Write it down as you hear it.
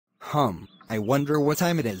I wonder what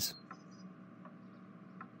time it is.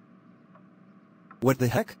 What the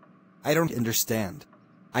heck? I don't understand.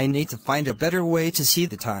 I need to find a better way to see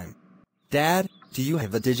the time. Dad, do you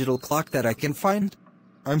have a digital clock that I can find?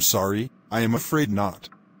 I'm sorry, I am afraid not.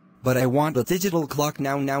 But I want a digital clock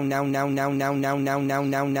now. No,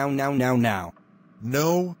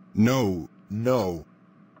 no.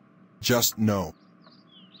 Just no.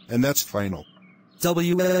 And that's final.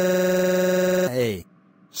 W-A.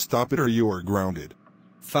 Stop it or you are grounded.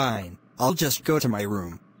 Fine, I'll just go to my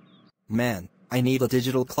room. Man, I need a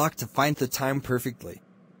digital clock to find the time perfectly.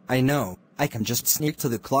 I know, I can just sneak to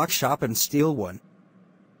the clock shop and steal one.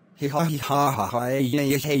 Hello,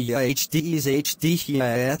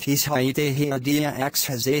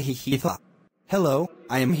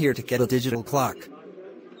 I am here to get a digital clock.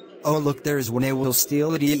 Oh look, there is one. I will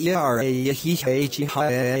steal it.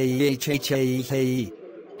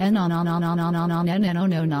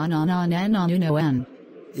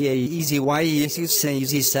 Yeah, easy. Why easy say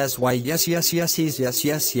easy says why yes.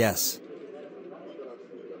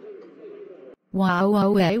 Wow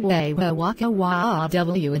wow way way waka wow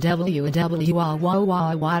www.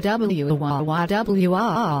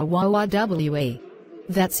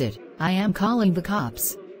 That's it. I am calling the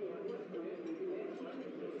cops.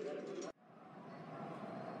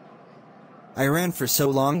 I ran for so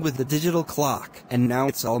long with the digital clock, and now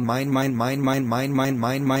it's all mine.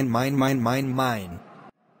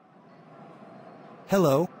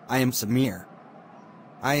 Hello, I am Samir.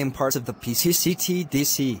 I am part of the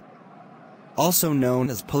PCCTDC, also known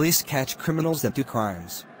as Police Catch Criminals That Do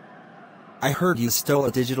Crimes. I heard you stole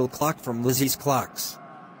a digital clock from Lizzie's Clocks.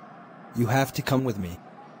 You have to come with me.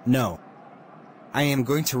 No. I am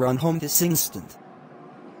going to run home this instant.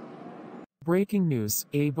 Breaking news,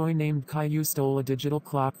 a boy named Caillou stole a digital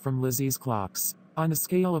clock from Lizzie's Clocks. On a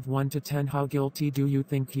scale of 1 to 10, how guilty do you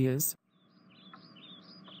think he is?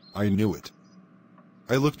 I knew it.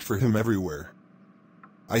 I looked for him everywhere.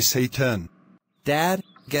 I say 10. Dad,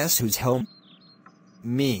 guess who's home?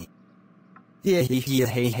 Me.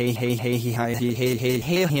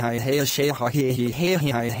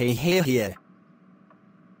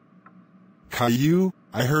 Caillou,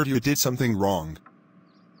 I heard you did something wrong.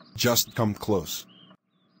 Just come close.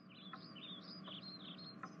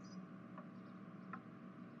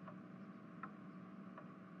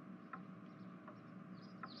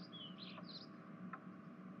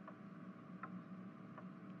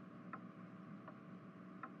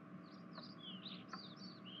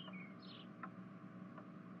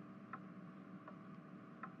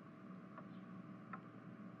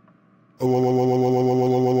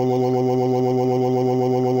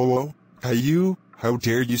 Caillou, how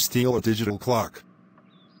dare you steal a digital clock?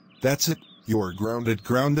 That's it, you are grounded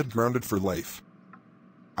for life.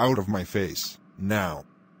 Out of my face, now.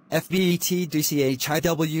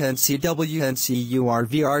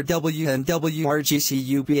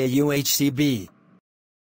 FBETDCHIWNCWNCURVRWNWRGCUBAUHCB